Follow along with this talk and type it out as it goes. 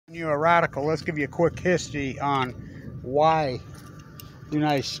You're a radical. Let's give you a quick history on why the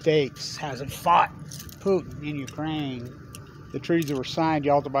United States hasn't fought Putin in Ukraine. The treaties that were signed,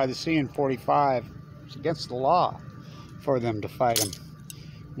 Yalta by the Sea in 1945, it's against the law for them to fight him.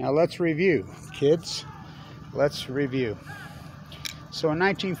 Now let's review, kids. Let's review. So in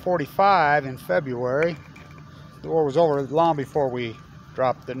 1945, in February, the war was over long before we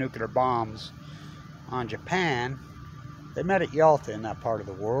dropped the nuclear bombs on Japan. They met at Yalta in that part of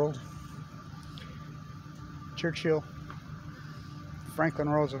the world. Churchill, Franklin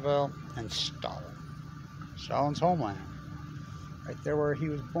Roosevelt, and Stalin. Stalin's homeland, right there where he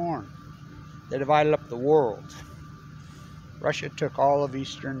was born. They divided up the world. Russia took all of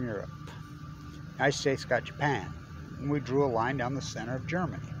Eastern Europe. The United States got Japan. And we drew a line down the center of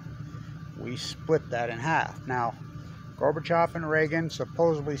Germany. We split that in half. Now, Gorbachev and Reagan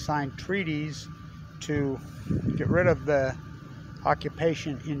supposedly signed treaties to get rid of the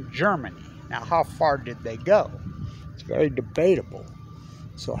occupation in Germany. Now, how far did they go? It's very debatable.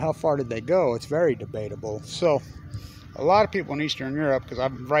 So how far did they go? It's very debatable. So a lot of people in Eastern Europe, because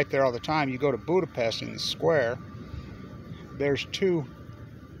I'm right there all the time, you go to Budapest in the square, there's two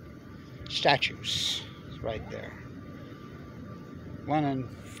statues right there. Lenin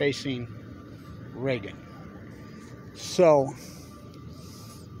facing Reagan. So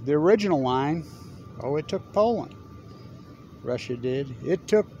the original line, it took Poland. Russia did. It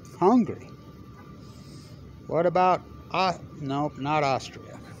took Hungary. What about, no, not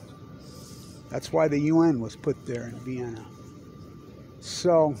Austria. That's why the UN was put there in Vienna.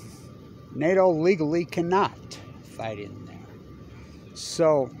 So NATO legally cannot fight in there.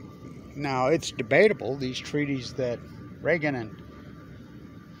 So now it's debatable, these treaties that Reagan and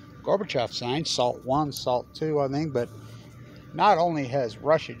Gorbachev signed, SALT I, SALT II, I think, but not only has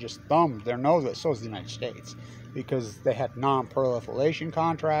Russia just thumbed their nose at it, so has the United States, because they had non-proliferation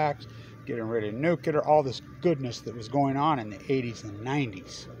contracts, getting rid of nuclear, all this goodness that was going on in the 80s and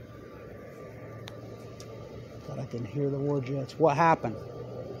 90s. Thought I can hear the war jets. What happened?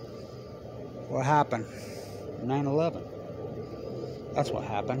 What happened? 9/11. That's what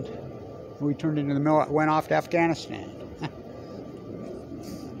happened. We turned into the middle, went off to Afghanistan.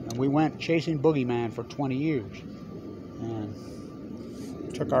 And we went chasing Boogeyman for 20 years. And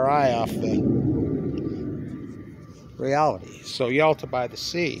took our eye off the reality. So Yalta by the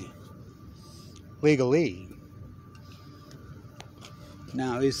Sea, legally.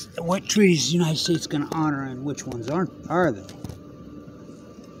 Now, what treaties is the United States going to honor and which ones are they?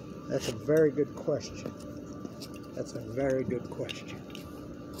 That's a very good question. That's a very good question.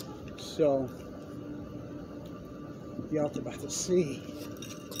 So, Yalta by the Sea.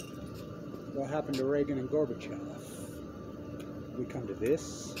 What happened to Reagan and Gorbachev? We come to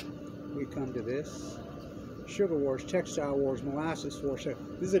this. We come to this. Sugar wars, textile wars, molasses wars.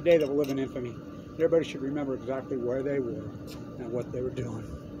 This is a day that will live in infamy. Everybody should remember exactly where they were and what they were doing.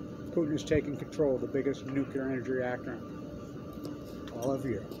 Putin is taking control of the biggest nuclear energy reactor in all of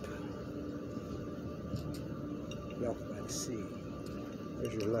Europe. Yalta by the Sea.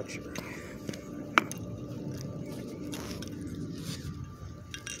 There's your lecture.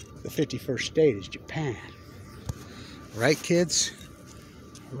 The 51st state is Japan. Right, kids?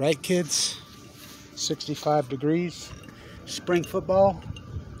 Right, kids? 65 degrees. Spring football.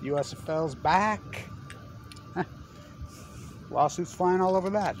 USFL's back. Lawsuits flying all over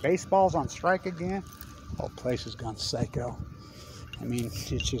that. Baseball's on strike again. Whole place has gone psycho. I mean,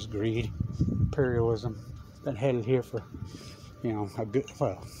 it's just greed. Imperialism. Been headed here for, a good,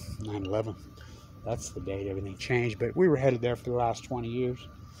 9/11. That's the date everything changed. But we were headed there for the last 20 years.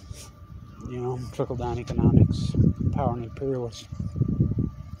 Trickle-down economics, power and imperialism.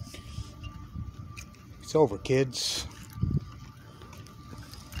 It's over, kids.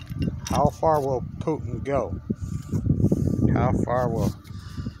 How far will Putin go? How far will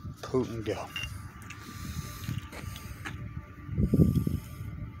Putin go?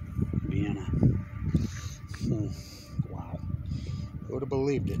 Vienna. Wow. Who would have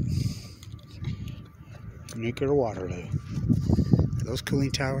believed it? Nuclear Waterloo. Those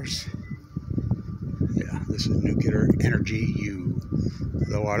cooling towers? Yeah, this is nuclear energy.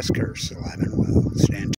 The water is cursed, alive and well. Stand